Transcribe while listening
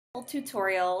simple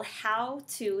tutorial how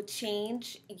to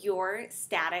change your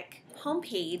static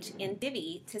homepage in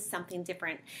Divi to something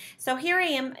different. So here I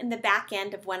am in the back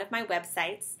end of one of my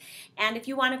websites, and if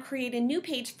you want to create a new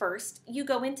page first, you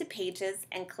go into Pages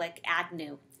and click Add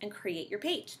New and create your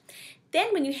page.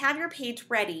 Then when you have your page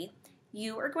ready,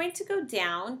 you are going to go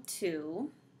down to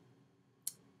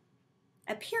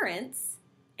Appearance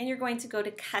and you're going to go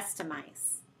to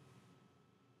Customize.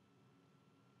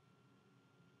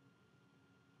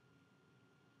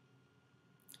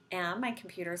 And my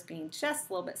computer is being just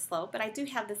a little bit slow, but I do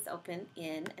have this open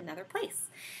in another place.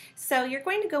 So you're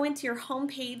going to go into your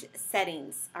homepage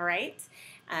settings, all right?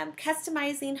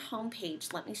 Customizing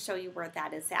homepage, let me show you where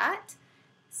that is at.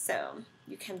 So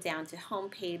you come down to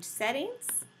homepage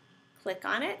settings, click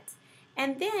on it,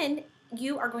 and then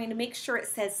you are going to make sure it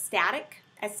says static,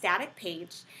 a static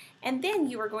page, and then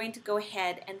you are going to go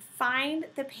ahead and find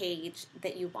the page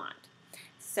that you want.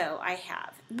 So I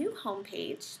have new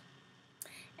homepage,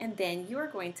 and then you are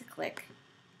going to click,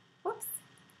 whoops,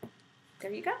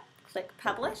 there you go, click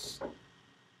Publish,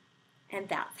 and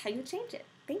that's how you change it.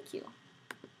 Thank you.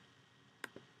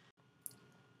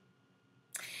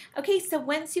 Okay, so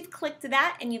once you've clicked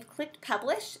that and you've clicked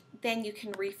Publish, then you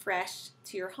can refresh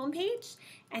to your homepage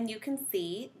and you can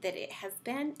see that it has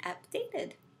been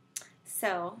updated.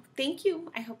 So thank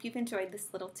you. I hope you've enjoyed this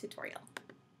little tutorial.